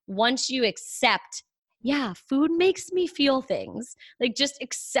once you accept, yeah, food makes me feel things, like just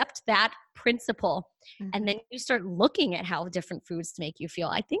accept that principle. And then you start looking at how different foods make you feel.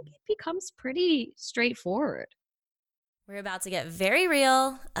 I think it becomes pretty straightforward. We're about to get very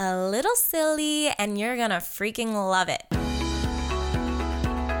real, a little silly, and you're gonna freaking love it.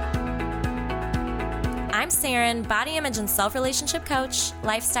 I'm Saren, body image and self-relationship coach,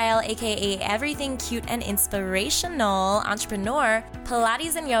 lifestyle, aka everything cute and inspirational, entrepreneur,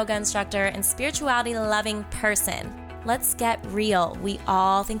 Pilates and yoga instructor, and spirituality-loving person. Let's get real. We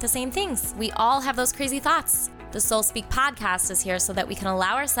all think the same things. We all have those crazy thoughts. The Soul Speak podcast is here so that we can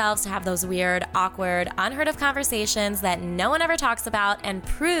allow ourselves to have those weird, awkward, unheard of conversations that no one ever talks about and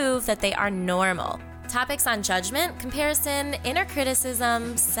prove that they are normal. Topics on judgment, comparison, inner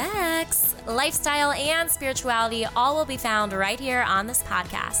criticism, sex, lifestyle, and spirituality all will be found right here on this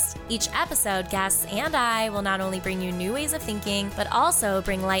podcast. Each episode, guests and I will not only bring you new ways of thinking, but also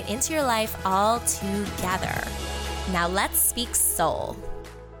bring light into your life all together. Now let's speak soul.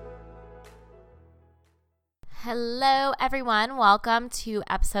 Hello, everyone. Welcome to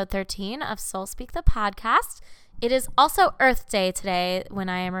episode 13 of Soul Speak the podcast. It is also Earth Day today when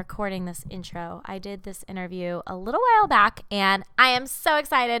I am recording this intro. I did this interview a little while back, and I am so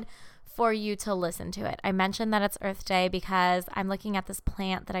excited for you to listen to it. I mentioned that it's Earth Day because I'm looking at this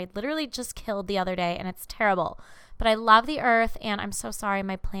plant that I literally just killed the other day, and it's terrible. But I love the earth, and I'm so sorry,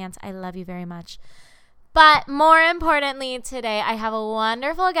 my plants. I love you very much. But more importantly, today I have a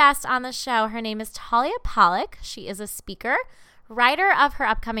wonderful guest on the show. Her name is Talia Pollock. She is a speaker, writer of her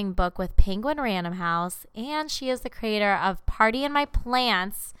upcoming book with Penguin Random House, and she is the creator of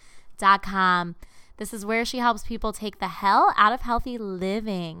PartyInMyPlants.com. This is where she helps people take the hell out of healthy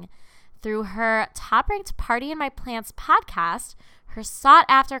living. Through her top-ranked Party in My Plants podcast, her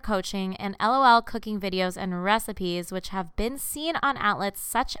sought-after coaching, and LOL cooking videos and recipes, which have been seen on outlets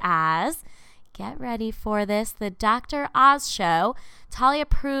such as, get ready for this, The Dr. Oz Show, Talia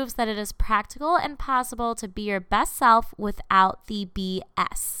proves that it is practical and possible to be your best self without the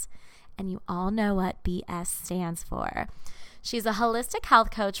BS. And you all know what BS stands for. She's a holistic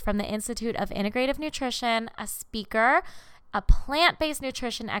health coach from the Institute of Integrative Nutrition, a speaker, a plant-based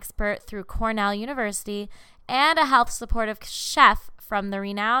nutrition expert through Cornell University, and a health supportive chef from the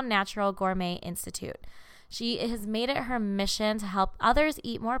renowned Natural Gourmet Institute. She has made it her mission to help others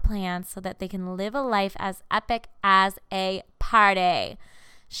eat more plants so that they can live a life as epic as a party.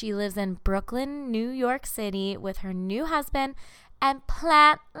 She lives in Brooklyn, New York City with her new husband and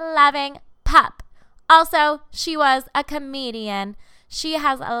plant-loving pup. Also, she was a comedian. She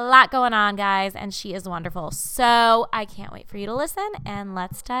has a lot going on, guys, and she is wonderful. So I can't wait for you to listen, and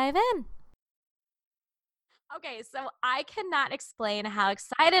let's dive in. Okay, so I cannot explain how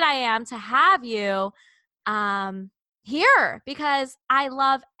excited I am to have you here, because I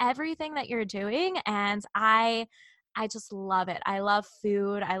love everything that you're doing, and I just love it. I love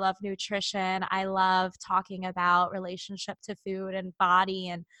food. I love nutrition. I love talking about relationship to food and body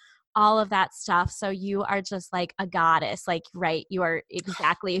and all of that stuff. So you are just like a goddess, like, right? You are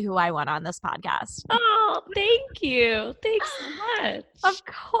exactly who I want on this podcast. Oh, thank you. Thanks so much. Of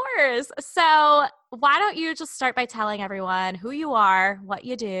course. So why don't you just start by telling everyone who you are, what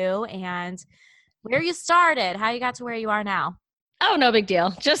you do, and where you started, how you got to where you are now. Oh, no big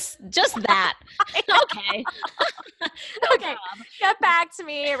deal. Just that. Okay. Okay. Get back to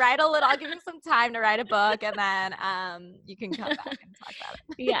me. Write a little. I'll give you some time to write a book, and then you can come back and talk about it.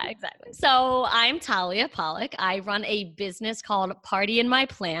 Yeah, exactly. So I'm Talia Pollock. I run a business called Party in My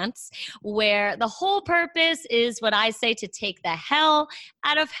Plants, where the whole purpose is what I say, to take the hell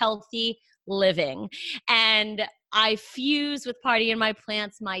out of healthy living. And I fuse with Party in My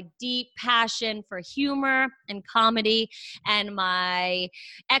Plants my deep passion for humor and comedy, and my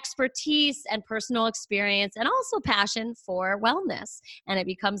expertise and personal experience, and also passion for wellness. And it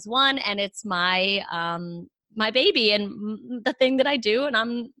becomes one, and it's my my baby and the thing that I do. And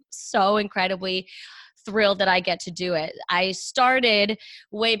I'm so incredibly thrilled that I get to do it. I started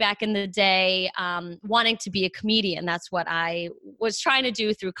way back in the day wanting to be a comedian. That's what I was trying to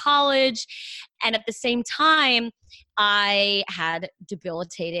do through college. And at the same time, I had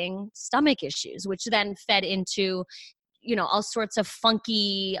debilitating stomach issues, which then fed into, you know, all sorts of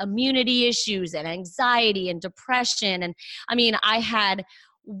funky immunity issues and anxiety and depression. And I mean, I had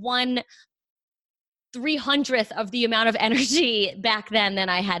 1/300th of the amount of energy back then than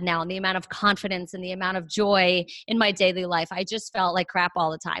I had now, and the amount of confidence and the amount of joy in my daily life. I just felt like crap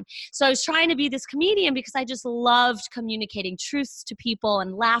all the time. So I was trying to be this comedian because I just loved communicating truths to people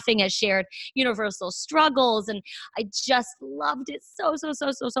and laughing at shared universal struggles. And I just loved it so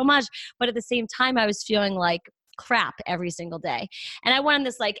much. But at the same time, I was feeling like crap every single day. And I went on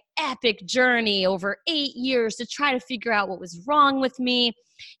this like epic journey over 8 years to try to figure out what was wrong with me.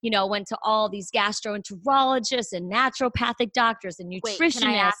 Went to all these gastroenterologists and naturopathic doctors and Wait, can I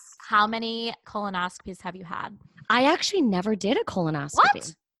nutritionists. ask, how many colonoscopies have you had? I actually never did a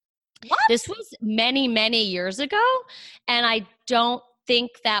colonoscopy. What? This was many, many years ago, and I don't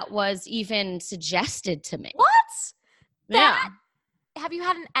think that was even suggested to me. What? Yeah. Have you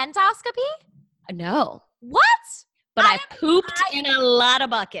had an endoscopy? No. What? But I pooped in a lot of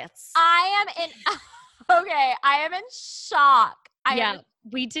buckets. I am in shock.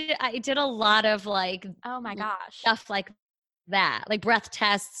 I did a lot of like, oh my gosh, stuff like that, like breath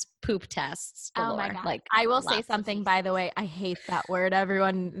tests, poop tests galore. Oh my God. Like, I will say something, by the way. I hate that word.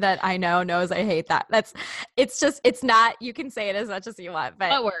 Everyone that I know knows I hate that. It's not, you can say it as much as you want,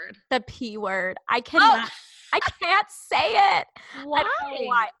 but what word? The P word. I cannot, I can't say it.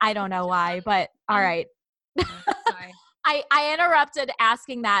 Why? I don't know why, but all right. Sorry. I interrupted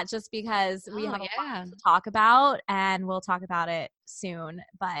asking that just because we have a lot to talk about, and we'll talk about it soon.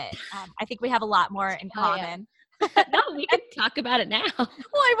 But I think we have a lot more in common. No, we can talk about it now. Well,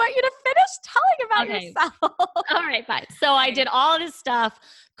 I want you to finish telling about yourself. All right, fine. So I did all this stuff,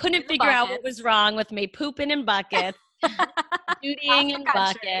 couldn't figure out what was wrong with me, pooping in buckets, dutying in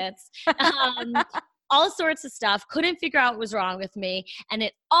buckets, all sorts of stuff, couldn't figure out what was wrong with me. And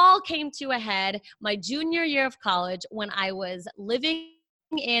it all came to a head my junior year of college when I was living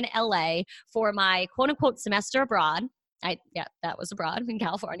in LA for my quote unquote semester abroad. That was abroad in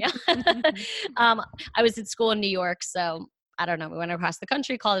California. I was in school in New York, so I don't know. We went across the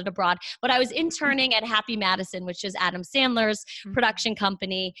country, called it abroad. But I was interning at Happy Madison, which is Adam Sandler's production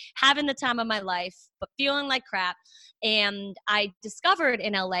company, having the time of my life, but feeling like crap. And I discovered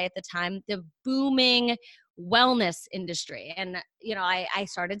in LA at the time the booming wellness industry. And, I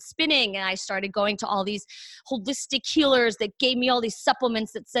started spinning, and I started going to all these holistic healers that gave me all these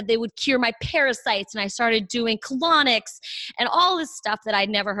supplements that said they would cure my parasites. And I started doing colonics and all this stuff that I'd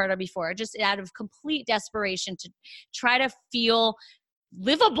never heard of before, just out of complete desperation to try to feel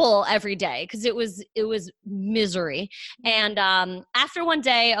livable every day, because it was misery. And after one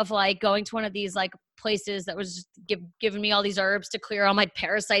day of like going to one of these like places that was just giving me all these herbs to clear all my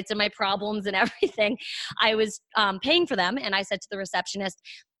parasites and my problems and everything, I was paying for them, and I said to the receptionist,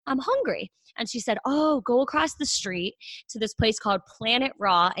 I'm hungry. And she said, oh, go across the street to this place called Planet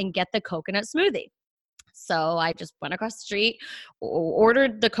Raw and get the coconut smoothie. So I just went across the street,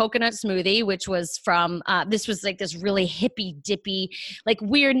 ordered the coconut smoothie, which was from, this was like this really hippy dippy, like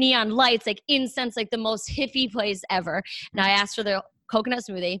weird neon lights, like incense, like the most hippie place ever. And I asked for the coconut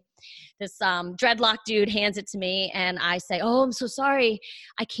smoothie. This dreadlock dude hands it to me, and I say, oh, I'm so sorry,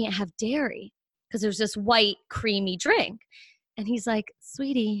 I can't have dairy, because there's this white creamy drink. And he's like,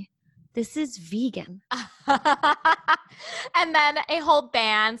 sweetie, this is vegan. And then a whole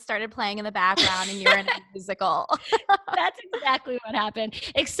band started playing in the background, and you're in a musical. That's exactly what happened.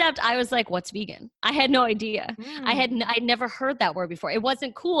 Except I was like, what's vegan? I had no idea. I'd never heard that word before. It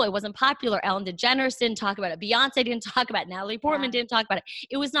wasn't cool. It wasn't popular. Ellen DeGeneres didn't talk about it. Beyonce didn't talk about it. Natalie Portman didn't talk about it.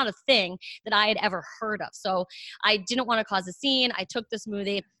 It was not a thing that I had ever heard of. So I didn't want to cause a scene. I took the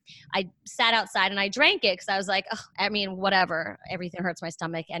smoothie. I sat outside and I drank it because I was like, whatever. Everything hurts my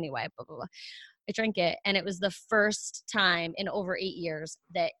stomach anyway. Blah, blah, blah. I drank it, and it was the first time in over 8 years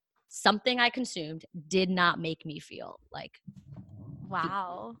that something I consumed did not make me feel like,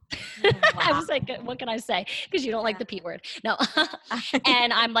 wow. I was like, what can I say? Because you don't like the P word. No.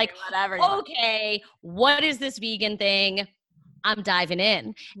 And I'm like, okay, what is this vegan thing? I'm diving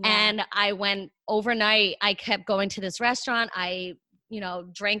in. Yeah. And I went overnight. I kept going to this restaurant. I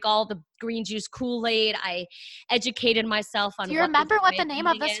drank all the green juice Kool-Aid. I educated myself on. Do you remember what the name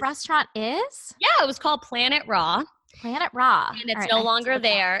of this restaurant is? Yeah, it was called Planet Raw. Planet Raw. And it's no longer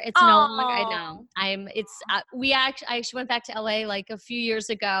there. It's no longer, I know. I actually went back to LA like a few years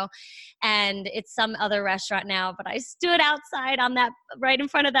ago, and it's some other restaurant now, but I stood outside on that, right in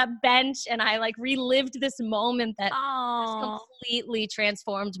front of that bench, and I like relived this moment that just completely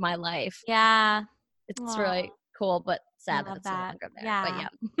transformed my life. Yeah. It's really cool, but sad that it's no longer there. Yeah.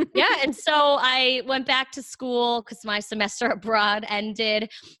 But yeah. And so I went back to school because my semester abroad ended,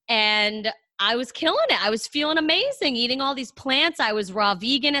 and I was killing it. I was feeling amazing, eating all these plants. I was raw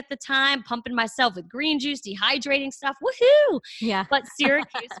vegan at the time, pumping myself with green juice, dehydrating stuff. Woohoo! Yeah. But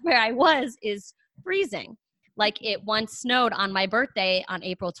Syracuse, where I was, is freezing. Like it once snowed on my birthday on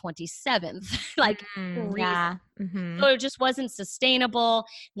April 27th. Like freezing. Yeah. Mm-hmm. So it just wasn't sustainable.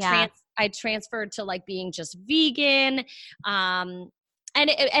 Yeah. I transferred to like being just vegan. And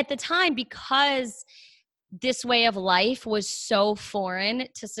at the time, because this way of life was so foreign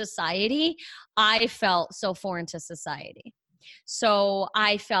to society. I felt so foreign to society. So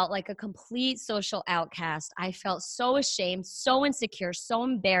I felt like a complete social outcast. I felt so ashamed, so insecure, so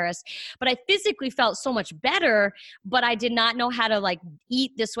embarrassed, but I physically felt so much better, but I did not know how to like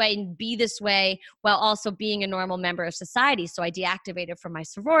eat this way and be this way while also being a normal member of society. So I deactivated from my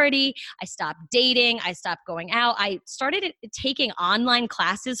sorority. I stopped dating. I stopped going out. I started taking online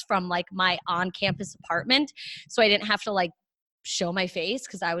classes from like my on-campus apartment. So I didn't have to like show my face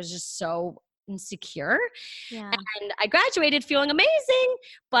because I was just so insecure. Yeah. And I graduated feeling amazing,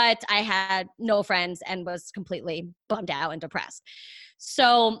 but I had no friends and was completely bummed out and depressed.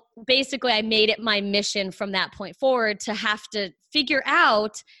 So basically, I made it my mission from that point forward to have to figure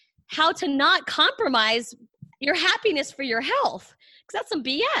out how to not compromise your happiness for your health, because that's some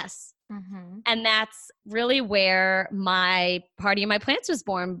BS. Mm-hmm. And that's really where my Party in My Plants was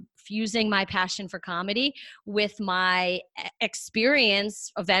born, fusing my passion for comedy with my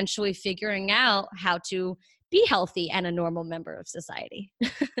experience, eventually figuring out how to be healthy and a normal member of society.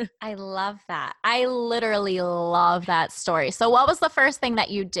 I love that. I literally love that story. So what was the first thing that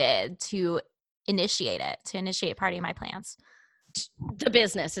you did to initiate Party in My Plants? The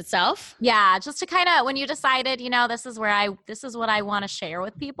business itself? Yeah, just to kind of, when you decided, this is what I want to share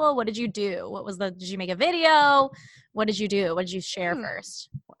with people, what did you do? Did you make a video? What did you do? What did you share first?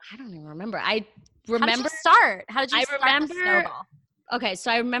 I don't even remember. How did you start? How did you start remember, the snowball? Okay, so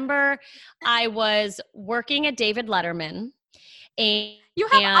I remember I was working at David Letterman. And you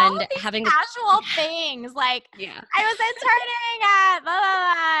have all of these casual things. Like, yeah, I was interning at blah, blah,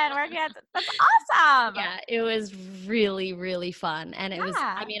 blah, and working at, that's awesome. Yeah, it was really, really fun. And it was,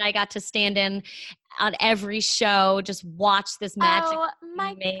 I got to stand in on every show, just watch this magic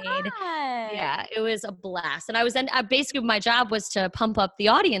made. God. Yeah, it was a blast. And basically my job was to pump up the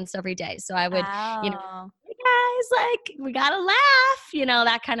audience every day. So I would, hey guys, like, we gotta laugh,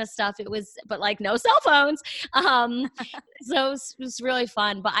 that kind of stuff. It was, but like no cell phones. So it was really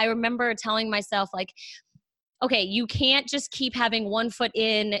fun. But I remember telling myself like, okay, you can't just keep having one foot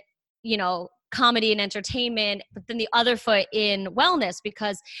in, comedy and entertainment, but then the other foot in wellness,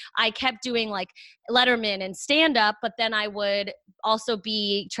 because I kept doing like Letterman and stand up, but then I would also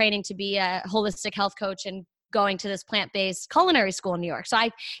be training to be a holistic health coach and going to this plant-based culinary school in New York. So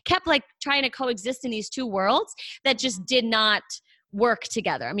I kept like trying to coexist in these two worlds that just did not work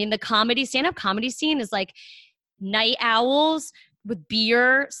together. I mean, the stand-up comedy scene is like night owls with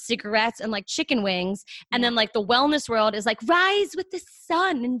beer, cigarettes, and like chicken wings. And then like the wellness world is like rise with the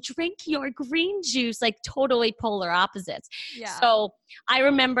sun and drink your green juice, like totally polar opposites. Yeah. So I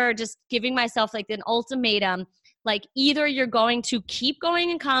remember just giving myself like an ultimatum, like either you're going to keep going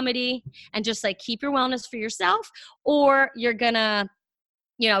in comedy and just like keep your wellness for yourself, or you're gonna,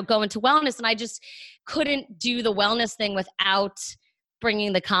 go into wellness. And I just couldn't do the wellness thing without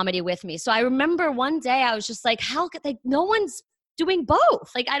bringing the comedy with me. So I remember one day I was just like, how could no one's doing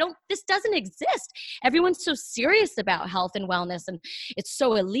both. Like, this doesn't exist. Everyone's so serious about health and wellness, and it's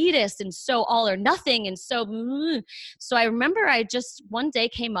so elitist and so all or nothing. And so I remember I just one day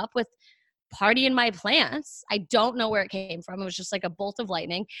came up with Party in My Plants. I don't know where it came from. It was just like a bolt of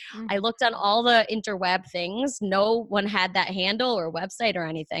lightning. Mm-hmm. I looked on all the interweb things. No one had that handle or website or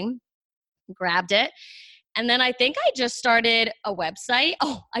anything. Grabbed it. And then I think I just started a website.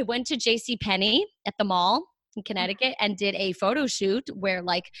 Oh, I went to JCPenney at the mall in Connecticut and did a photo shoot where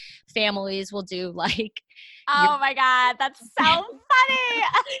like families will do like, oh my God, that's so funny.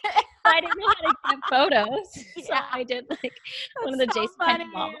 I didn't know how to get photos. So I did like one of the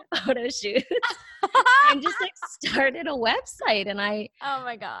JCPenney mall photo shoots and just like started a website. And oh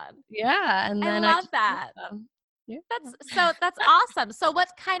my God. Yeah. And then I love that. Yeah. That's awesome. So what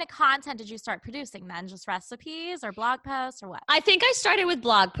kind of content did you start producing then? Just recipes or blog posts or what? I think I started with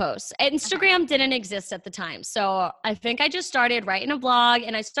blog posts. Instagram didn't exist at the time. So I think I just started writing a blog,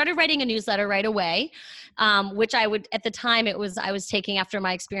 and I started writing a newsletter right away, which I would, at the time I was taking after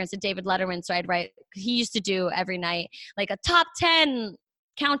my experience at David Letterman. So I'd write, he used to do every night, like a top 10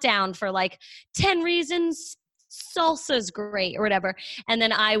 countdown for like 10 reasons salsa's great or whatever. And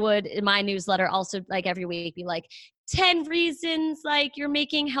then I would, in my newsletter, also like every week be like 10 reasons like you're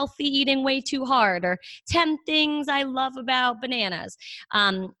making healthy eating way too hard, or 10 things I love about bananas.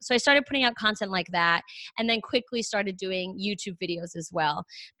 So I started putting out content like that, and then quickly started doing YouTube videos as well,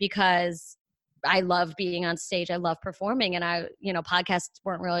 because I love being on stage. I love performing, and podcasts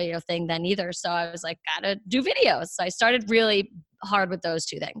weren't really a thing then either. So I was like, gotta do videos. So I started really hard with those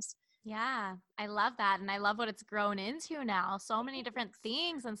two things. Yeah, I love that. And I love what it's grown into now. So many different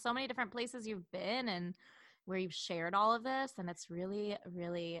things and so many different places you've been and where you've shared all of this. And it's really,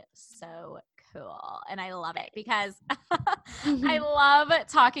 really so cool. And I love it because I love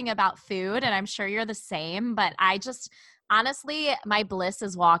talking about food, and I'm sure you're the same, but honestly, my bliss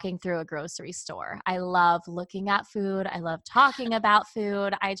is walking through a grocery store. I love looking at food. I love talking about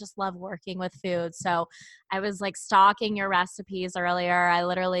food. I just love working with food. So I was like stalking your recipes earlier. I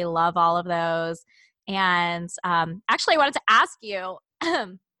literally love all of those. And actually, I wanted to ask you,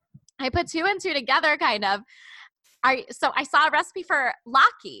 I put two and two together kind of. So I saw a recipe for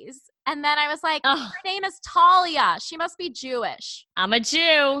latkes, and then I was like, her name is Talia. She must be Jewish. I'm a Jew.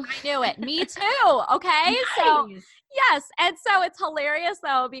 I knew it. Me too. Okay. Nice. So yes. And so it's hilarious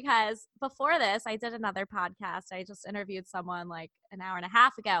though, because before this, I did another podcast. I just interviewed someone like an hour and a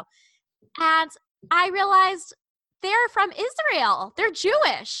half ago, and I realized they're from Israel. They're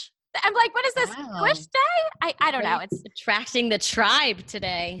Jewish. I'm like, what is this? Jewish day? I don't know. It's attracting the tribe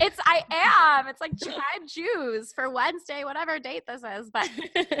today. I am. It's like tribe Jews for Wednesday, whatever date this is. But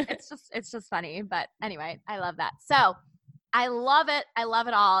it's just funny. But anyway, I love that. So I love it. I love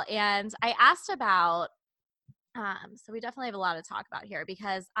it all. And I asked about, so we definitely have a lot to talk about here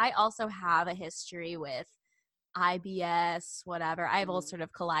because I also have a history with IBS, whatever. I have ulcerative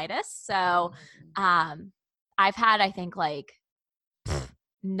colitis. So I've had, I think, like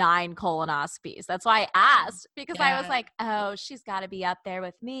 9 colonoscopies. That's why I asked, because I was like, oh, she's got to be up there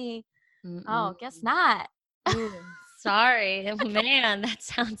with me. Oh, guess not. Sorry, man, that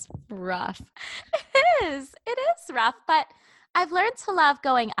sounds rough. It is rough, but I've learned to love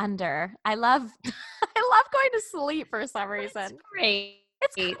going under. I love going to sleep for some reason. That's great.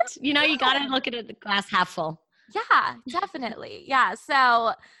 It's great. You know, you got to look at the glass half full. Yeah, definitely. Yeah.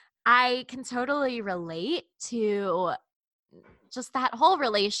 So I can totally relate to just that whole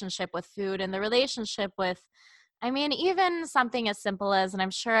relationship with food and the relationship with, I mean, even something as simple as, and I'm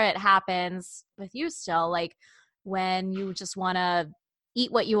sure it happens with you still, like when you just want to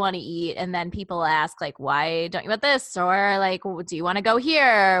eat what you want to eat and then people ask like, why don't you want this? Or like, do you want to go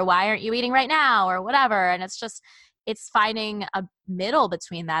here? Why aren't you eating right now? Or whatever. And it's finding a middle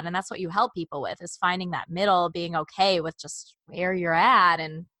between that. And that's what you help people with, is finding that middle, being okay with just where you're at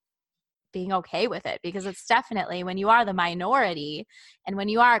and being okay with it, because it's definitely when you are the minority and when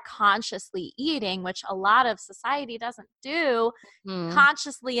you are consciously eating, which a lot of society doesn't do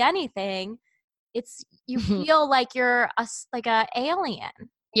consciously anything, you feel like you're like a alien.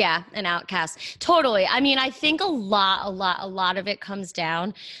 Yeah, an outcast. Totally. I mean, I think a lot of it comes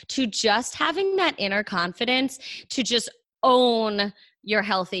down to just having that inner confidence to just own your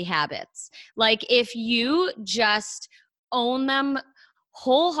healthy habits. Like if you just own them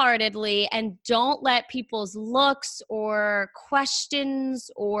wholeheartedly and don't let people's looks or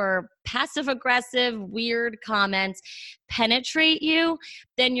questions or passive aggressive weird comments penetrate you,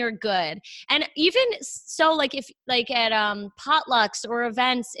 then you're good. And even so, like if like at potlucks or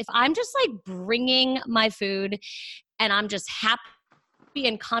events, if I'm just like bringing my food and I'm just happy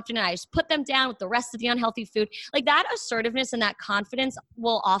and confident, I just put them down with the rest of the unhealthy food, like that assertiveness and that confidence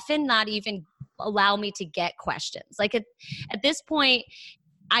will often not even allow me to get questions. Like at this point,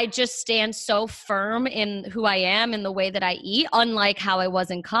 I just stand so firm in who I am and the way that I eat, unlike how I was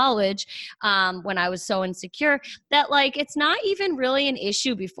in college when I was so insecure, that like it's not even really an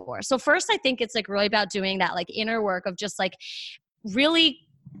issue before. So first, I think it's like really about doing that like inner work of just like really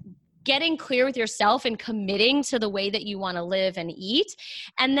getting clear with yourself and committing to the way that you want to live and eat.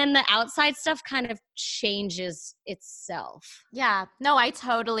 And then the outside stuff kind of changes itself. Yeah, no, I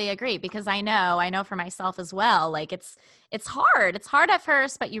totally agree, because I know for myself as well, like it's hard. It's hard at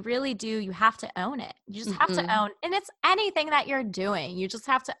first, but you really do. You have to own it. You just have to own, and it's anything that you're doing. You just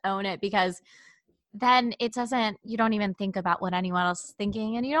have to own it, because then you don't even think about what anyone else is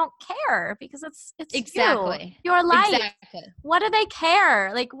thinking, and you don't care, because it's exactly your life. Exactly. What do they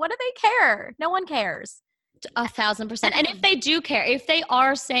care? Like, what do they care? No one cares. 1,000%. And if they do care, if they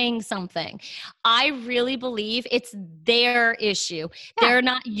are saying something, I really believe it's their issue.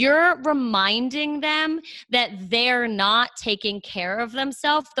 Yeah. You're reminding them that they're not taking care of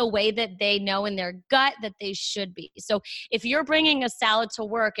themselves the way that they know in their gut that they should be. So if you're bringing a salad to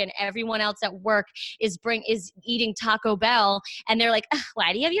work and everyone else at work is eating Taco Bell and they're like,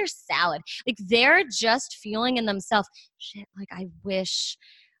 why do you have your salad? Like they're just feeling in themselves, shit, like I wish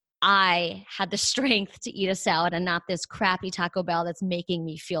I had the strength to eat a salad and not this crappy Taco Bell that's making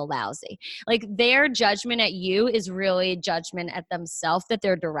me feel lousy. Like their judgment at you is really judgment at themselves that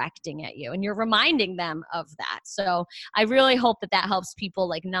they're directing at you. And you're reminding them of that. So I really hope that helps people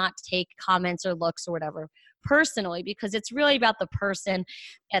like not take comments or looks or whatever personally, because it's really about the person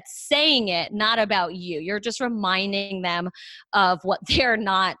that's saying it, not about you. You're just reminding them of what they're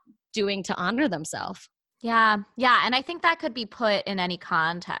not doing to honor themselves. Yeah. Yeah. And I think that could be put in any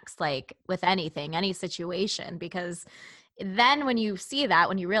context, like with anything, any situation, because then when you see that,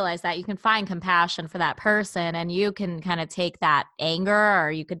 when you realize that, you can find compassion for that person and you can kind of take that anger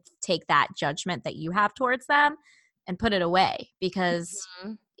or you could take that judgment that you have towards them and put it away because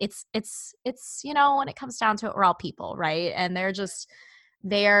Mhm. when it comes down to it, we're all people, right? And they're just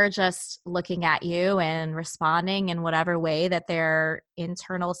looking at you and responding in whatever way that their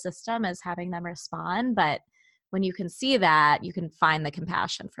internal system is having them respond. But when you can see that, you can find the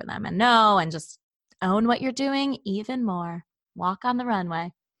compassion for them and know and just own what you're doing even more. Walk on the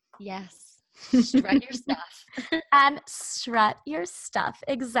runway. Yes. Strut your stuff. And strut your stuff.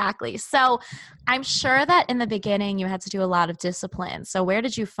 Exactly. So I'm sure that in the beginning you had to do a lot of discipline. So how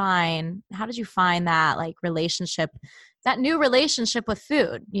did you find that like relationship, that new relationship with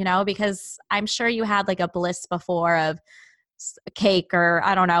food, because I'm sure you had like a bliss before of a cake or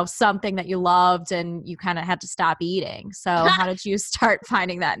I don't know, something that you loved and you kind of had to stop eating. So how did you start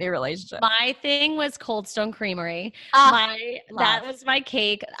finding that new relationship? My thing was Cold Stone Creamery. Ah, That love. was my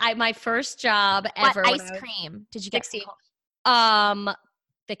cake. My first job What ever when ice I was cream did you get from 16. Um,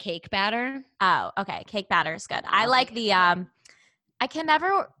 the cake batter. Oh, okay. Cake batter is good. I Love like it. the I can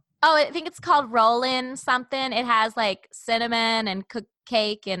never I think it's called Rollin' something. It has like cinnamon and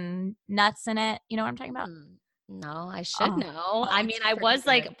cake and nuts in it. You know what I'm talking about? No, I should Oh, know. oh, I mean, it's I freaking was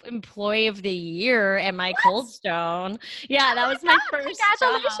like good. employee of the year at my What? Cold Stone. Yeah, that Oh was my my first god,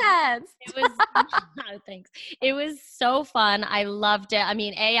 job. congratulations. It was thanks. It was so fun. I loved it. I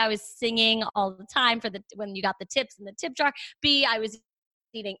mean, A, I was singing all the time for the when you got the tips in the tip jar. B, I was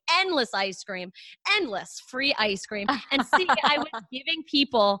eating endless ice cream, endless free ice cream. And C, I was giving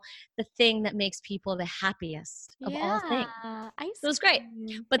people the thing that makes people the happiest of all Yeah, things. ice It was great.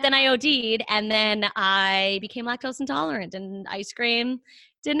 cream. But Yeah. then I OD'd and then I became lactose intolerant and ice cream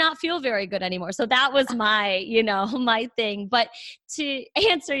did not feel very good anymore. So that was my thing. But to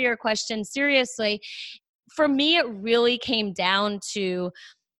answer your question seriously, for me, it really came down to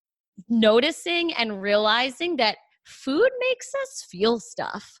noticing and realizing that food makes us feel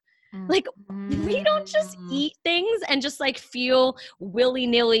stuff. Like, we don't just Mm. eat things and just like feel willy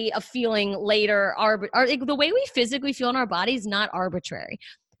nilly a feeling later. Like, the way we physically feel in our body is not arbitrary.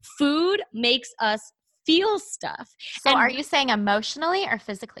 Food makes us feel stuff. So are And you saying emotionally or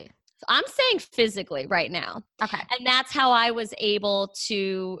physically? I'm saying physically right now. Okay. And that's how I was able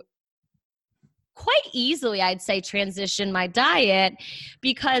to quite easily, I'd say, transition my diet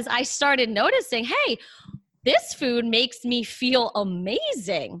because I started noticing, hey, this food makes me feel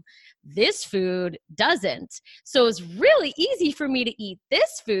amazing. This food doesn't. So it's really easy for me to eat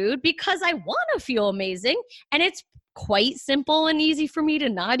this food because I want to feel amazing. And it's quite simple and easy for me to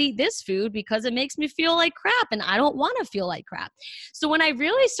not eat this food because it makes me feel like crap and I don't want to feel like crap. So when I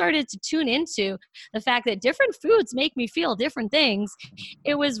really started to tune into the fact that different foods make me feel different things,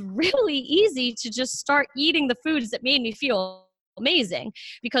 it was really easy to just start eating the foods that made me feel amazing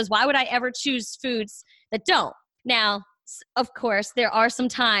because why would I ever choose foods that don't? Now, of course, there are some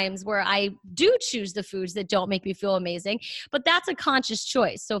times where I do choose the foods that don't make me feel amazing, but that's a conscious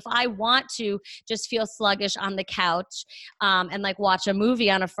choice. So if I want to just feel sluggish on the couch and like watch a movie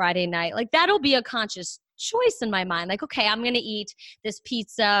on a Friday night, like that'll be a conscious choice in my mind. Like, okay, I'm going to eat this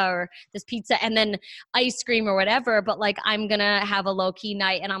pizza and then ice cream or whatever, but like I'm going to have a low key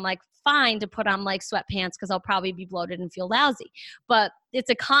night and I'm like, fine to put on like sweatpants because I'll probably be bloated and feel lousy. But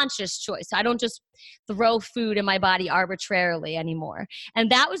it's a conscious choice. I don't just throw food in my body arbitrarily anymore. And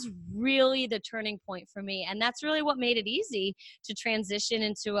that was really the turning point for me. And that's really what made it easy to transition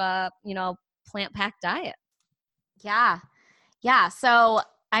into a, plant-packed diet. Yeah. Yeah. So,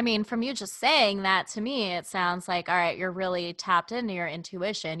 I mean, from you just saying that to me, it sounds like, all right, you're really tapped into your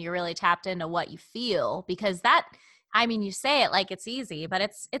intuition. You're really tapped into what you feel because I mean, you say it like it's easy, but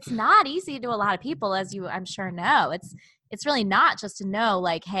it's not easy to a lot of people, as you, I'm sure know. It's really not just to know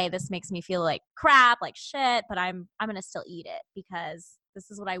like, hey, this makes me feel like crap, like shit, but I'm going to still eat it because this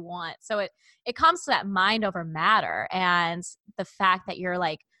is what I want. So it comes to that mind over matter and the fact that you're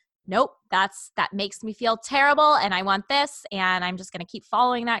like, nope, that makes me feel terrible and I want this and I'm just going to keep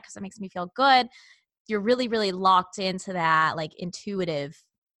following that because it makes me feel good. You're really, really locked into that like intuitive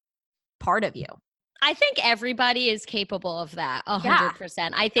part of you. I think everybody is capable of that Yeah,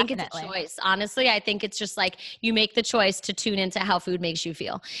 100%. I think it's a definitely. choice. Honestly, I think it's just like you make the choice to tune into how food makes you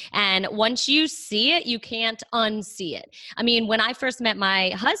feel. And once you see it, you can't unsee it. I mean, when I first met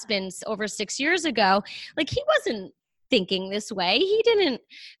my husband over 6 years ago, like he wasn't thinking this way. He didn't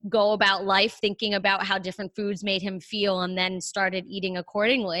go about life thinking about how different foods made him feel and then started eating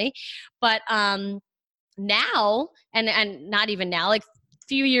accordingly. But now and not even now, like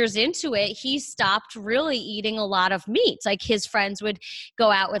few years into it, he stopped really eating a lot of meat. Like his friends would go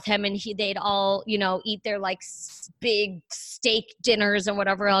out with him and they'd all, eat their like big steak dinners and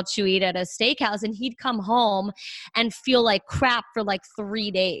whatever else you eat at a steakhouse. And he'd come home and feel like crap for like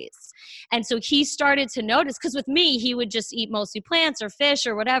 3 days. And so he started to notice, because with me, he would just eat mostly plants or fish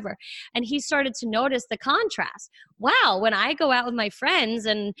or whatever. And he started to notice the contrast. Wow, when I go out with my friends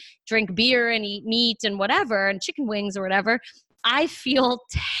and drink beer and eat meat and whatever, and chicken wings or whatever, I feel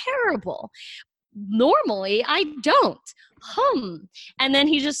terrible. Normally, I don't. And then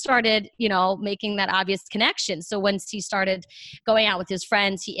he just started, making that obvious connection. So once he started going out with his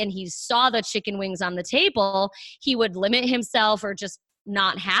friends, he saw the chicken wings on the table, he would limit himself or just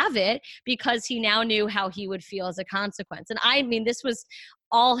not have it because he now knew how he would feel as a consequence. And I mean, this was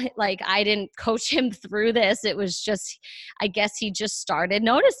all like, I didn't coach him through this. It was just, I guess he just started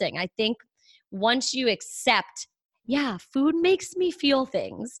noticing. I think once you accept, yeah, food makes me feel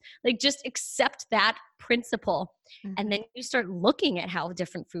things, like just accept that principle. Mm-hmm. And then you start looking at how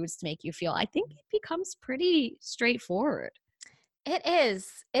different foods make you feel. I think it becomes pretty straightforward. It is.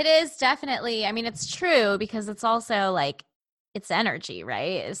 It is definitely. I mean, it's true because it's also like, it's energy,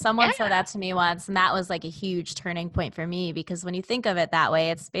 right? Someone said that to me once, and that was like a huge turning point for me because when you think of it that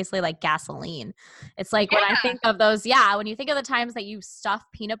way, it's basically like gasoline. It's like when I think of those, when you think of the times that you stuff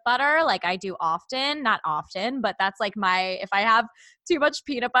peanut butter, like I do often, not often, but that's like if I have too much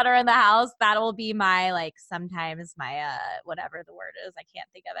peanut butter in the house, that will be my, like sometimes my, whatever the word is, I can't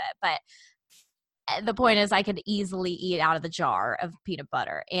think of it, but the point is I could easily eat out of the jar of peanut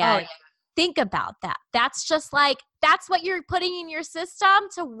butter. And think about that. That's just like, that's what you're putting in your system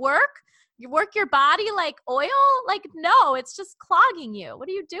to work. You work your body like oil? Like, no, it's just clogging you. What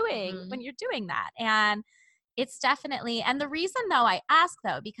are you doing when you're doing that? And it's definitely, and the reason though I ask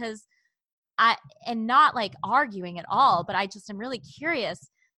though, because and not like arguing at all, but I just am really curious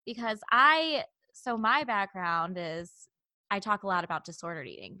because so my background is, I talk a lot about disordered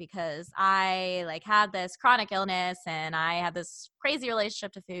eating because I like had this chronic illness and I had this crazy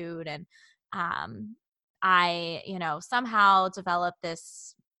relationship to food. And I, somehow developed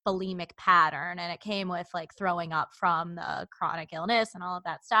this bulimic pattern, and it came with like throwing up from the chronic illness and all of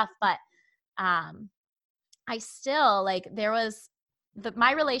that stuff. But I still like, there was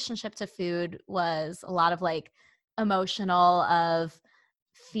my relationship to food was a lot of like emotional, of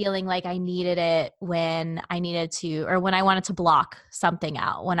feeling like I needed it when I needed to, or when I wanted to block something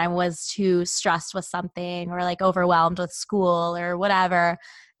out, when I was too stressed with something or like overwhelmed with school or whatever.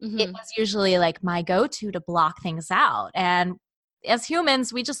 Mm-hmm. It was usually like my go-to to block things out. And as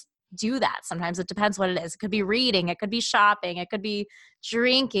humans, we just do that. Sometimes it depends what it is. It could be reading, it could be shopping, it could be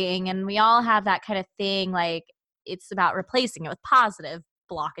drinking. And we all have that kind of thing. Like it's about replacing it with positive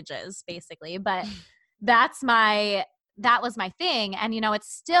blockages basically. But that was my thing. And,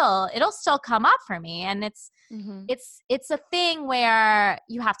 it'll still come up for me. And it's a thing where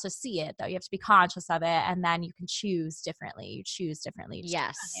you have to see it though. You have to be conscious of it. And then you can choose differently. You choose differently.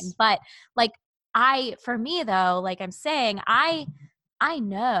 Yes. But like for me though, like I'm saying, I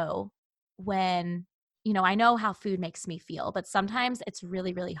know when, I know how food makes me feel, but sometimes it's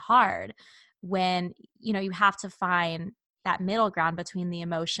really, really hard when, you have to find that middle ground between the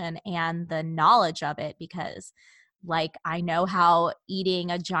emotion and the knowledge of it, because like I know how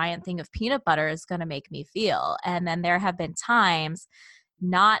eating a giant thing of peanut butter is going to make me feel. And then there have been times,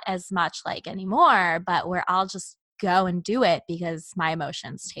 not as much like anymore, but where I'll just go and do it because my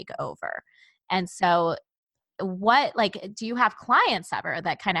emotions take over. And so do you have clients ever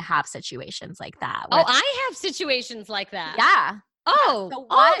that kind of have situations like that? Oh, I have situations like that. Yeah. Oh, so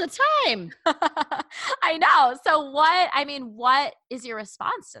all the time. I know. So what is your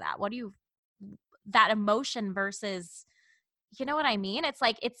response to that? That emotion versus, you know what I mean? It's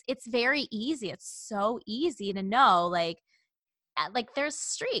like, it's very easy. It's so easy to know, like there's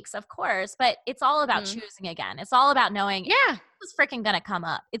streaks, of course, but it's all about choosing again. It's all about knowing, it's freaking going to come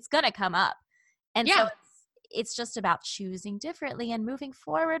up. It's going to come up. And so it's just about choosing differently and moving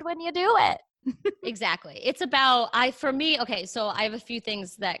forward when you do it. Exactly. It's about, for me, okay, so I have a few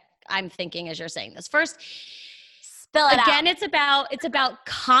things that I'm thinking as you're saying this. First, spill it again, out. it's about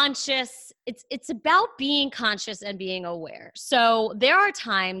conscious. It's about being conscious and being aware. So there are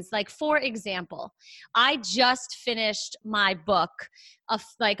times, like for example, I just finished my book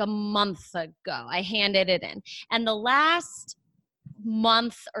like a month ago. I handed it in, and the last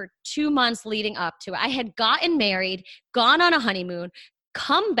month or 2 months leading up to it, I had gotten married, gone on a honeymoon,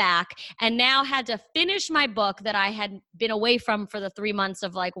 come back and now had to finish my book that I had been away from for the 3 months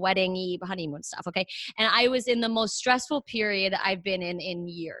of like wedding eve, honeymoon stuff. Okay. And I was in the most stressful period I've been in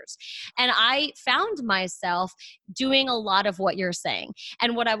years. And I found myself doing a lot of what you're saying.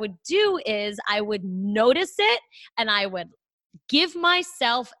 And what I would do is I would notice it and I would give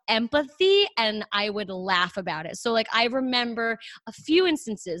myself empathy and I would laugh about it. So like I remember a few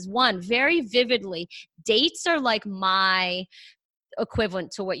instances. One, very vividly, dates are like my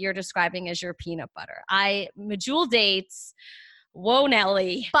equivalent to what you're describing as your peanut butter. Medjool dates, whoa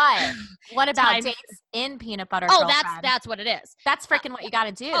Nelly. But what about dates in peanut butter? Oh, that's what it is. That's freaking what you got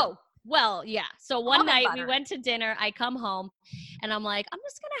to do. Oh, well, yeah. So one night we went to dinner. I come home and I'm like, I'm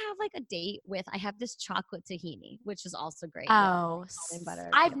just going to have like a date with, I have this chocolate tahini, which is also great. Oh, butter,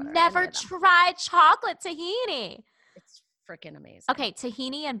 I've never tried chocolate tahini. It's freaking amazing. Okay.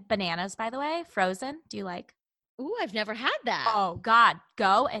 Tahini and bananas, by the way, frozen. Do you like? Ooh, I've never had that. Oh God,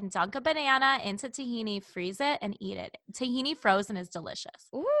 go and dunk a banana into tahini, freeze it and eat it. Tahini frozen is delicious.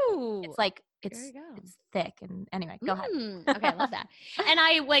 Ooh. It's like, it's thick. And anyway, go ahead. Okay, I love that. And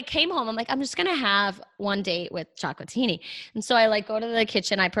I like came home. I'm like, I'm just going to have one date with chocolate tahini. And so I like go to the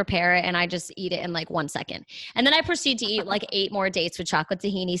kitchen, I prepare it and I just eat it in like 1 second. And then I proceed to eat like 8 more dates with chocolate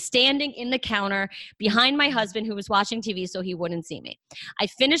tahini, standing in the counter behind my husband who was watching TV so he wouldn't see me. I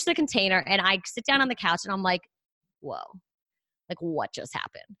finish the container and I sit down on the couch and I'm like, whoa, like what just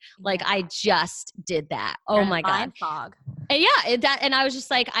happened? Like I just did that. Oh my God. Fog. And and I was just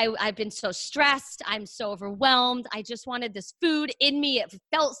like, I've been so stressed. I'm so overwhelmed. I just wanted this food in me. It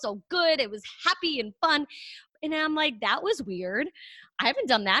felt so good. It was happy and fun. And I'm like, that was weird. I haven't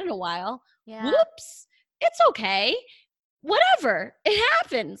done that in a while. Yeah. Whoops. It's okay. Whatever. It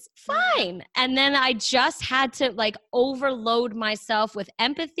happens. Fine. And then I just had to like overload myself with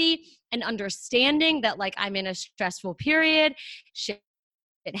empathy and understanding that like I'm in a stressful period. Shit,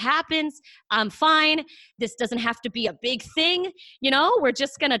 it happens. I'm fine. This doesn't have to be a big thing. You know, we're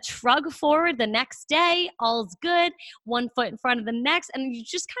just going to trug forward the next day. All's good. One foot in front of the next. And you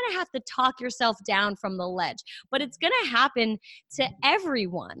just kind of have to talk yourself down from the ledge. But it's going to happen to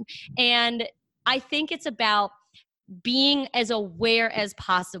everyone. And I think it's about being as aware as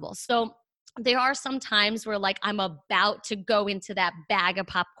possible. So there are some times where like I'm about to go into that bag of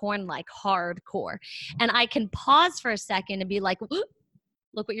popcorn like hardcore. And I can pause for a second and be like, look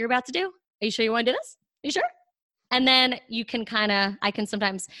what you're about to do. Are you sure you want to do this? Are you sure? And then I can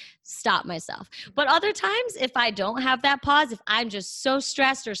sometimes stop myself. But other times, if I don't have that pause, if I'm just so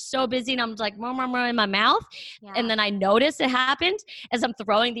stressed or so busy and I'm like, in my mouth, and then I notice it happened as I'm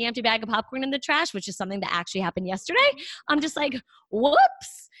throwing the empty bag of popcorn in the trash, which is something that actually happened yesterday, I'm just like,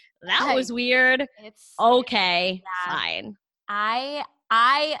 whoops, that was weird. It's okay, fine. My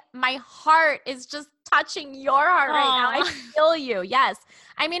heart is just touching your heart right now. I feel you. Yes.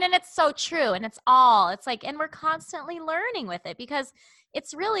 I mean, and it's so true. And it's like, and we're constantly learning with it because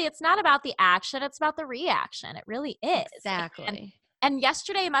it's not about the action. It's about the reaction. It really is. Exactly. And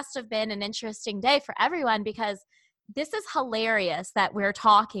yesterday must have been an interesting day for everyone because this is hilarious that we're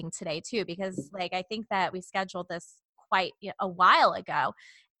talking today too, because like, I think that we scheduled this quite a while ago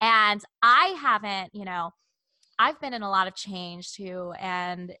and I haven't, I've been in a lot of change too.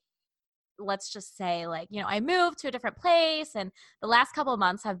 And let's just say like, I moved to a different place and the last couple of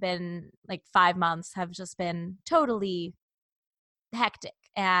months have been like 5 months have just been totally hectic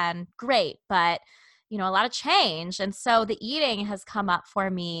and great, but a lot of change. And so the eating has come up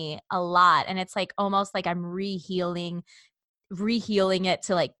for me a lot. And it's like almost like I'm rehealing it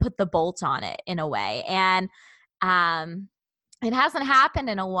to like put the bolt on it in a way. And it hasn't happened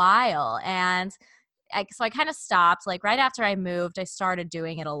in a while. And so I kind of stopped like right after I moved, I started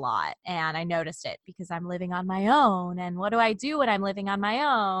doing it a lot and I noticed it because I'm living on my own. And what do I do when I'm living on my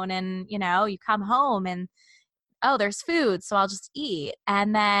own? And, you come home and, oh, there's food. So I'll just eat.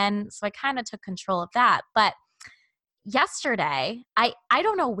 And then, so I kind of took control of that. But yesterday, I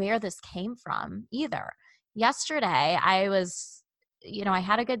don't know where this came from either. Yesterday, I was, I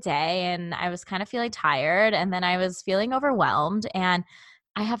had a good day and I was kind of feeling tired and then I was feeling overwhelmed and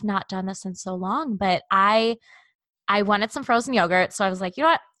I have not done this in so long, but I wanted some frozen yogurt. So I was like, you know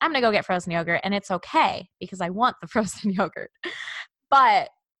what? I'm going to go get frozen yogurt and it's okay because I want the frozen yogurt. But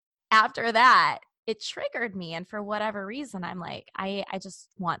after that, it triggered me. And for whatever reason, I'm like, I just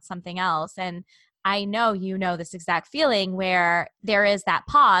want something else. And I know, this exact feeling where there is that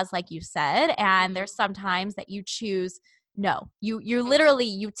pause, like you said, and there's sometimes that you choose, no, you're literally,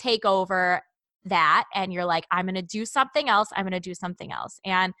 you take over that and you're like, I'm going to do something else. I'm going to do something else.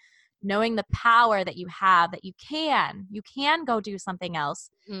 And knowing the power that you have, that you can go do something else.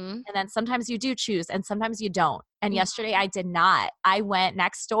 Mm-hmm. And then sometimes you do choose and sometimes you don't. And yesterday I did not. I went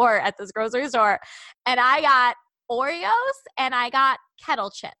next door at this grocery store and I got Oreos and I got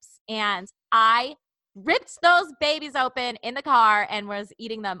kettle chips and I ripped those babies open in the car and was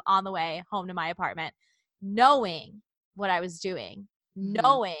eating them on the way home to my apartment, knowing what I was doing,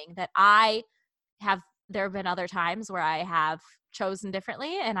 knowing that there have been other times where I have chosen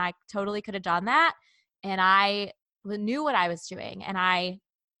differently and I totally could have done that. And I knew what I was doing. And I,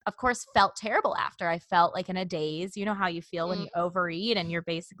 of course, felt terrible after. I felt like in a daze. You know how you feel when you overeat and you're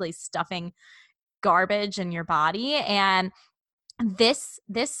basically stuffing garbage in your body. And this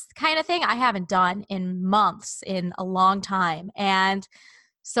kind of thing I haven't done in months, in a long time. And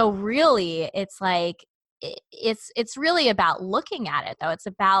so really it's like, it's really about looking at it though. It's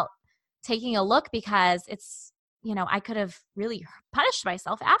about taking a look because it's, I could have really punished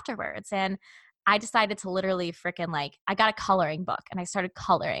myself afterwards. And I decided to literally I got a coloring book and I started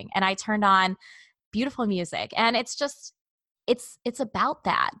coloring and I turned on beautiful music. And it's just, it's about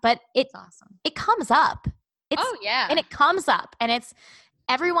that. But it's awesome. It comes up. And it comes up and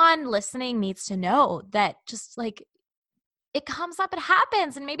everyone listening needs to know that just like it comes up, it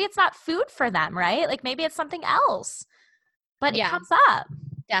happens. And maybe it's not food for them, right? Like maybe it's something else, but it comes up.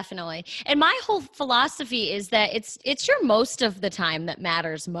 Definitely. And my whole philosophy is that it's your most of the time that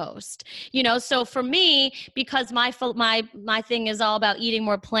matters most. So for me, because my thing is all about eating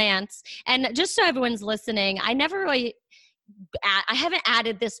more plants, and just so everyone's listening, I haven't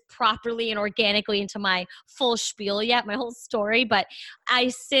added this properly and organically into my full spiel yet, my whole story, but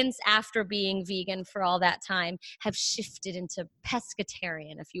since after being vegan for all that time, have shifted into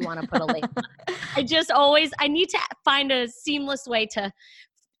pescatarian, if you want to put a label on it. I need to find a seamless way to,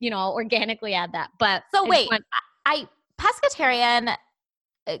 organically add that. But so wait, pescatarian,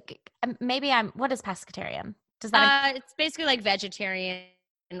 what is pescatarian? Does that it's basically like vegetarian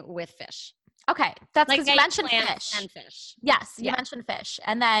with fish. Okay. That's because you mentioned fish. And fish. Yes, you mentioned fish.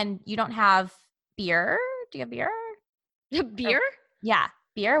 And then you don't have beer. Do you have beer? Beer? Yeah.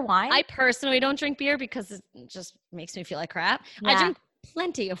 Beer, wine? I personally don't drink beer because it just makes me feel like crap. Yeah. I drink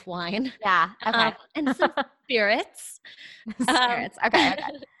plenty of wine. Yeah. Okay. And some spirits. Spirits. Okay.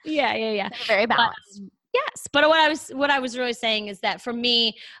 Yeah. They're very balanced. Yes. But what I was really saying is that for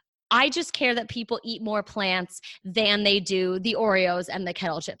me, I just care that people eat more plants than they do the Oreos and the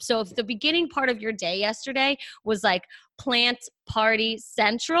kettle chips. So if the beginning part of your day yesterday was like plant party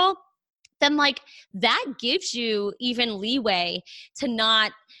central, then like that gives you even leeway to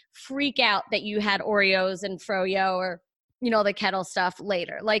not freak out that you had Oreos and froyo or, the kettle stuff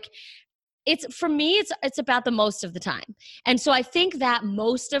later. Like for me, it's about the most of the time. And so I think that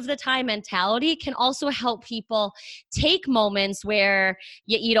most of the time mentality can also help people take moments where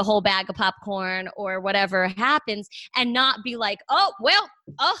you eat a whole bag of popcorn or whatever happens and not be like,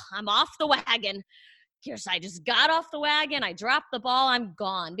 I'm off the wagon. Here's, I just got off the wagon. I dropped the ball. I'm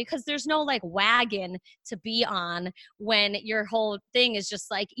gone. Because there's no like wagon to be on when your whole thing is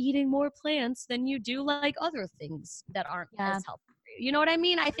just like eating more plants than you do like other things that aren't as helpful. You know what I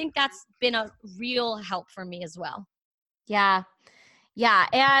mean? I think that's been a real help for me as well. Yeah. Yeah.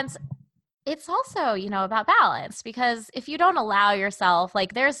 And it's also, about balance, because if you don't allow yourself,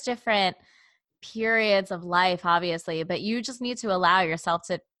 like there's different periods of life, obviously, but you just need to allow yourself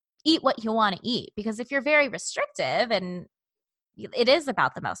to eat what you want to eat. Because if you're very restrictive, and it is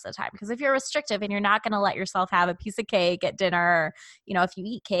about the most of the time, because if you're restrictive and you're not going to let yourself have a piece of cake at dinner, if you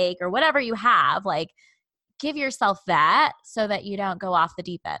eat cake or whatever you have, like, give yourself that so that you don't go off the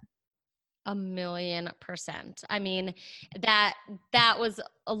deep end. 1,000,000%. I mean, that was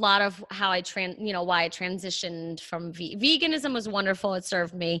a lot of how why I transitioned from veganism was wonderful. It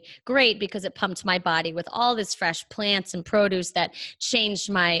served me great because it pumped my body with all this fresh plants and produce that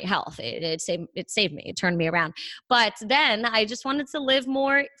changed my health. It saved me. It turned me around. But then I just wanted to live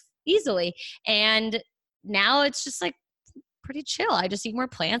more easily. And now it's just like pretty chill. I just eat more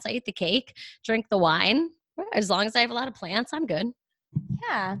plants. I eat the cake, drink the wine. As long as I have a lot of plants, I'm good.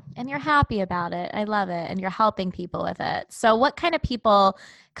 Yeah. And you're happy about it. I love it. And you're helping people with it. So what kind of people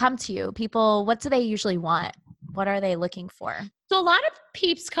come to you? What do they usually want? What are they looking for? So a lot of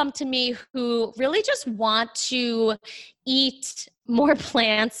peeps come to me who really just want to eat more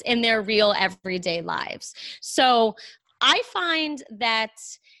plants in their real everyday lives. So I find that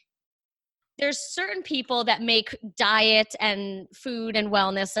there's certain people that make diet and food and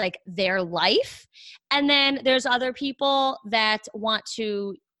wellness like their life. And then there's other people that want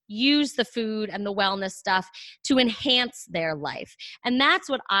to use the food and the wellness stuff to enhance their life. And that's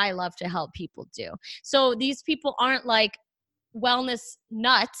what I love to help people do. So these people aren't like wellness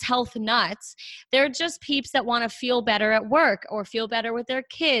nuts, health nuts. They're just peeps that want to feel better at work or feel better with their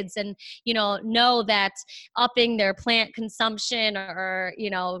kids, and, know that upping their plant consumption or,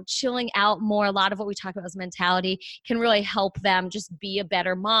 chilling out more. A lot of what we talk about is mentality can really help them just be a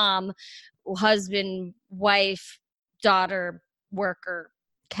better mom, husband, wife, daughter, worker,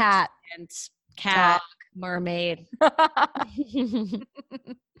 Cat, and cat, mermaid.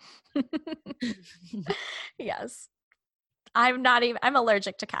 Yes. I'm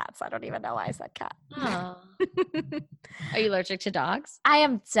allergic to cats. I don't even know why I said cat. Oh. Are you allergic to dogs? I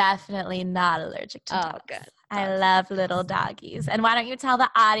am definitely not allergic to dogs. Good. I love little doggies. And why don't you tell the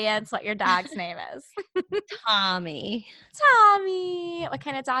audience what your dog's name is? Tommy. Tommy. What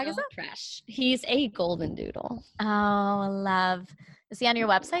kind of dog is it? Fresh. He's a golden doodle. Oh, love. Is he on your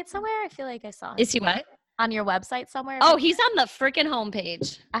website somewhere? I feel like I saw him. Is he what? On your website somewhere? Oh, he's on the freaking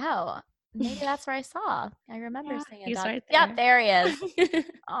homepage. Oh, maybe that's where I saw. I remember seeing a he's dog. right there. Yep, there he is.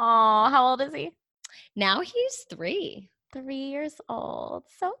 Oh, how old is he? Now he's 3. 3 years old.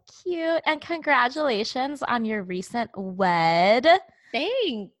 So cute. And congratulations on your recent wed.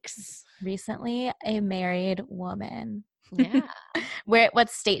 Thanks. Recently a married woman. Yeah. What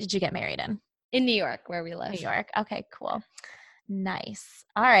state did you get married in? In New York, where we live. New York. Okay, cool. Nice.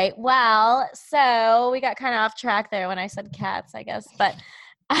 All right. Well, so we got kind of off track there when I said cats, I guess. But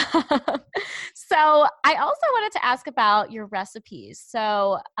so I also wanted to ask about your recipes.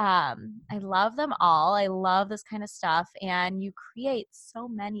 So I love them all. I love this kind of stuff. And you create so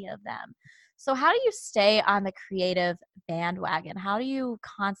many of them. So how do you stay on the creative bandwagon? How do you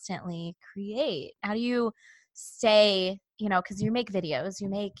constantly create? How do you stay, because you make videos,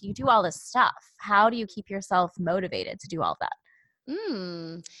 you do all this stuff. How do you keep yourself motivated to do all that?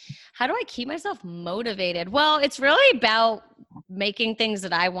 How do I keep myself motivated? Well, it's really about making things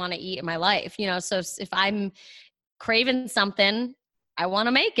that I want to eat in my life, so if I'm craving something, I want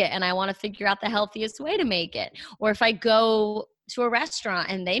to make it and I want to figure out the healthiest way to make it. Or if I go to a restaurant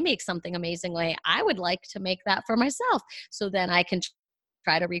and they make something amazingly, I would like to make that for myself. So then I can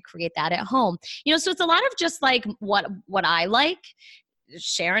try to recreate that at home. So it's a lot of just like what I like,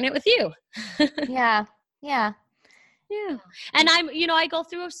 sharing it with you. Yeah. Yeah. And I go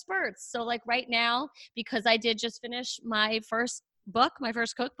through spurts. So like right now, because I did just finish my first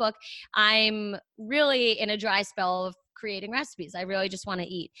cookbook, I'm really in a dry spell of creating recipes. I really just want to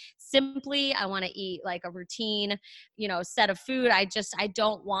eat simply. I want to eat like a routine, set of food. I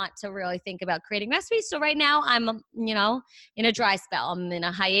don't want to really think about creating recipes. So right now I'm, in a dry spell. I'm in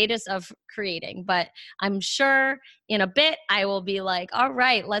a hiatus of creating, but I'm sure in a bit I will be like, all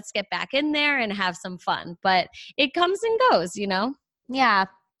right, let's get back in there and have some fun. But it comes and goes, Yeah,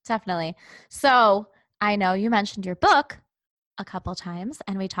 definitely. So I know you mentioned your book a couple times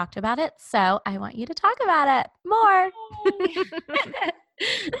and we talked about it. So I want you to talk about it more.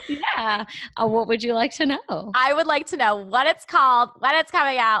 Yeah. What would you like to know? I would like to know what it's called, when it's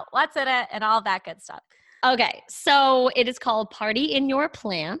coming out, what's in it, and all that good stuff. Okay, so it is called Party in Your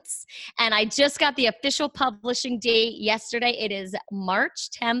Plants, and I just got the official publishing date yesterday. It is March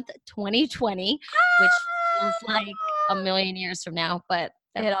 10th, 2020, which feels like a million years from now, but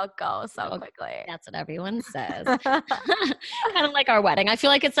it'll go so quickly. That's what everyone says. Kind of like our wedding. I feel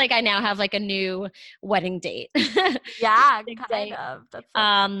like it's like I now have like a new wedding date. Yeah, kind of.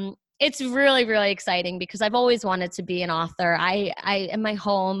 That's it's really, really exciting because I've always wanted to be an author. I in my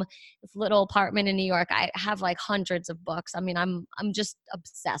home, this little apartment in New York, I have like hundreds of books. I mean, I'm just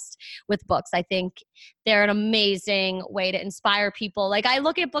obsessed with books. I think they're an amazing way to inspire people. Like I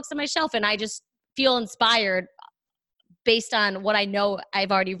look at books on my shelf and I just feel inspired based on what I know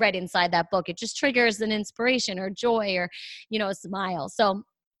I've already read inside that book. It just triggers an inspiration or joy or, a smile. So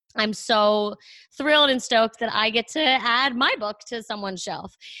I'm so thrilled and stoked that I get to add my book to someone's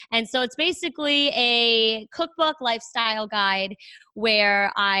shelf. And so it's basically a cookbook lifestyle guide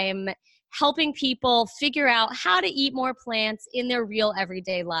where I'm helping people figure out how to eat more plants in their real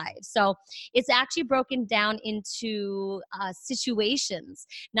everyday lives. So it's actually broken down into situations,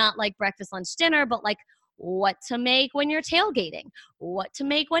 not like breakfast, lunch, dinner, but like what to make when you're tailgating, what to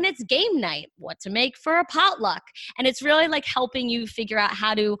make when it's game night, what to make for a potluck. And it's really like helping you figure out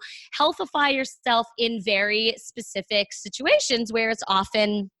how to healthify yourself in very specific situations where it's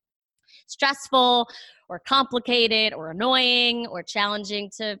often stressful or complicated or annoying or challenging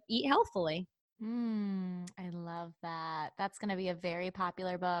to eat healthfully. I love that. That's going to be a very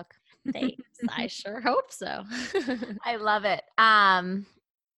popular book. Thanks. I sure hope so. I love it.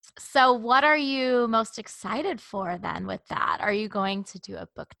 So what are you most excited for then with that? Are you going to do a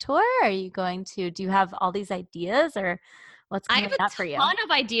book tour? Do you have all these ideas, or What's I coming have up a for you? ton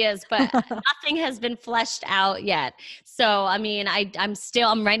of ideas, but nothing has been fleshed out yet. So, I mean, I'm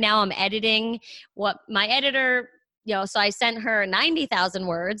right now I'm editing what my editor, so I sent her 90,000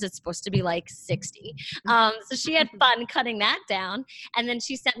 words. It's supposed to be like 60. So she had fun cutting that down. And then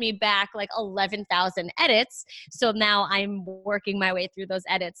she sent me back like 11,000 edits. So now I'm working my way through those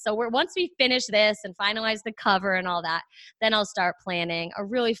edits. So once we finish this and finalize the cover and all that, then I'll start planning a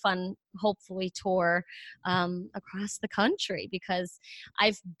really fun, hopefully, tour across the country, because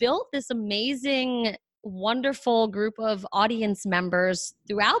I've built this amazing, wonderful group of audience members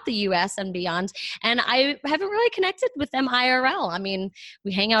throughout the US and beyond. And I haven't really connected with them IRL. I mean,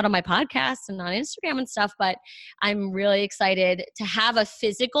 we hang out on my podcast and on Instagram and stuff, but I'm really excited to have a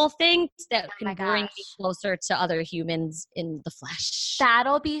physical thing that can bring me closer to other humans in the flesh.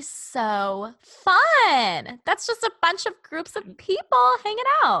 That'll be so fun. That's just a bunch of groups of people hanging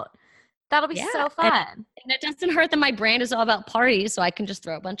out. That'll be so fun. And it doesn't hurt that my brand is all about parties, so I can just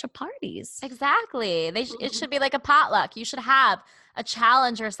throw a bunch of parties. Exactly. It should be like a potluck. You should have a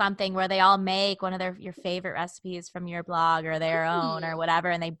challenge or something where they all make one of your favorite recipes from your blog or their own or whatever,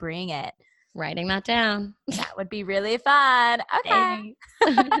 and they bring it. Writing that down. That would be really fun. Okay.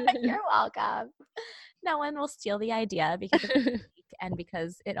 You're welcome. No one will steal the idea because it's unique and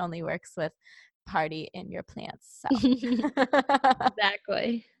because it only works with Party in Your Plants. So.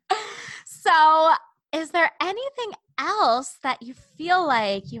 Exactly. So, is there anything else that you feel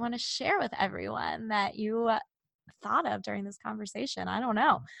like you want to share with everyone that you thought of during this conversation? I don't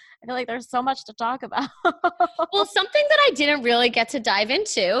know. I feel like there's so much to talk about. Well, something that I didn't really get to dive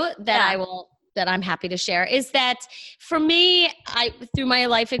into that I'm happy to share is that for me, through my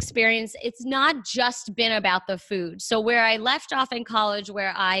life experience, it's not just been about the food. So where I left off in college,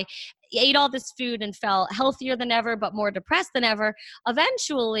 where I ate all this food and felt healthier than ever, but more depressed than ever,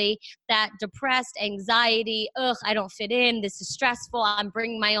 eventually that depressed anxiety, I don't fit in, this is stressful, I'm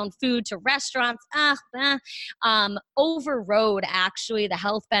bringing my own food to restaurants, overrode actually the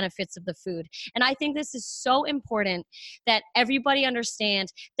health benefits of the food. And I think this is so important that everybody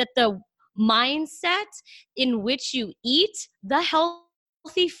understands that the mindset in which you eat the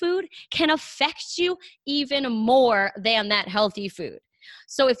healthy food can affect you even more than that healthy food.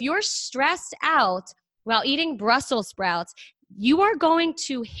 So if you're stressed out while eating Brussels sprouts, you are going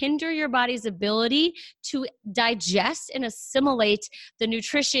to hinder your body's ability to digest and assimilate the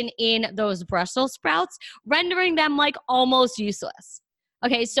nutrition in those Brussels sprouts, rendering them like almost useless.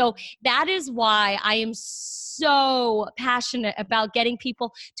 Okay, so that is why I am so passionate about getting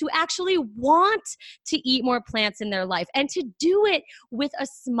people to actually want to eat more plants in their life and to do it with a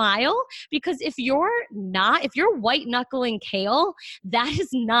smile, because if you're white knuckling kale, that is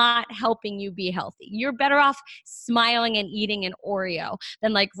not helping you be healthy. You're better off smiling and eating an Oreo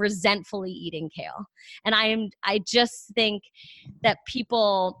than like resentfully eating kale. And I just think that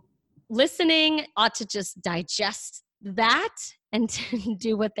people listening ought to just digest that and to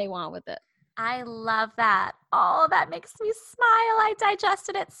do what they want with it. I love that. Oh, that makes me smile. I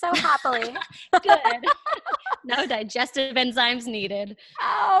digested it so happily. Good. No digestive enzymes needed.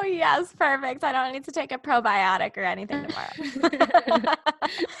 Oh, yes. Perfect. I don't need to take a probiotic or anything tomorrow.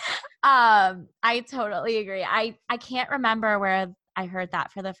 I totally agree. I can't remember where I heard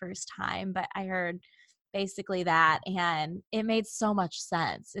that for the first time, but I heard basically that, and it made so much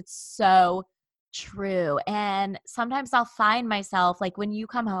sense. It's so true. And sometimes I'll find myself, like when you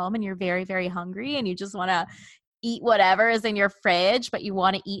come home and you're very, very hungry and you just want to eat whatever is in your fridge, but you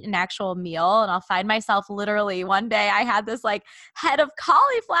want to eat an actual meal. And I'll find myself literally one day I had this like head of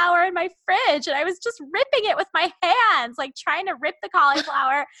cauliflower in my fridge and I was just ripping it with my hands, like trying to rip the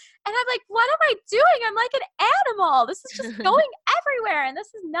cauliflower. And I'm like, what am I doing? I'm like an animal. This is just going everywhere. And this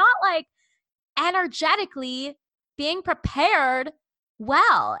is not like energetically being prepared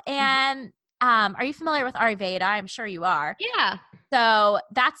well. And are you familiar with Ayurveda? I'm sure you are. Yeah. So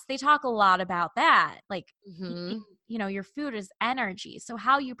they talk a lot about that. Like, your food is energy. So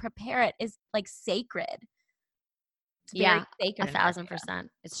how you prepare it is like sacred. It's very sacred. 1,000%.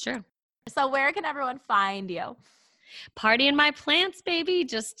 It's true. So where can everyone find you? Party in My Plants, baby.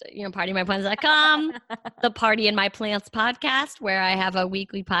 Just, partymyplants.com, the Party in My Plants podcast, where I have a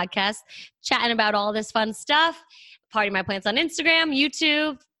weekly podcast chatting about all this fun stuff. Party My Plants on Instagram,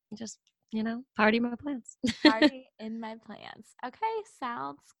 YouTube, just Party My Plants. Party in My Plants. Okay,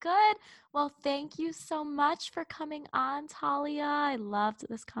 sounds good. Well, thank you so much for coming on, Talia. I loved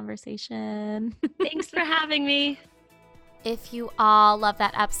this conversation. Thanks for having me. If you all love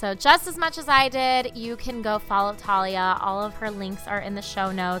that episode just as much as I did, you can go follow Talia. All of her links are in the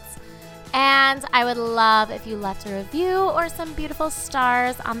show notes. And I would love if you left a review or some beautiful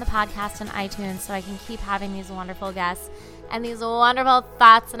stars on the podcast and iTunes so I can keep having these wonderful guests and these wonderful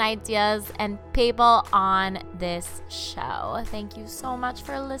thoughts and ideas and people on this show. Thank you so much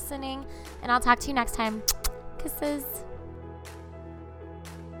for listening, and I'll talk to you next time. Kisses.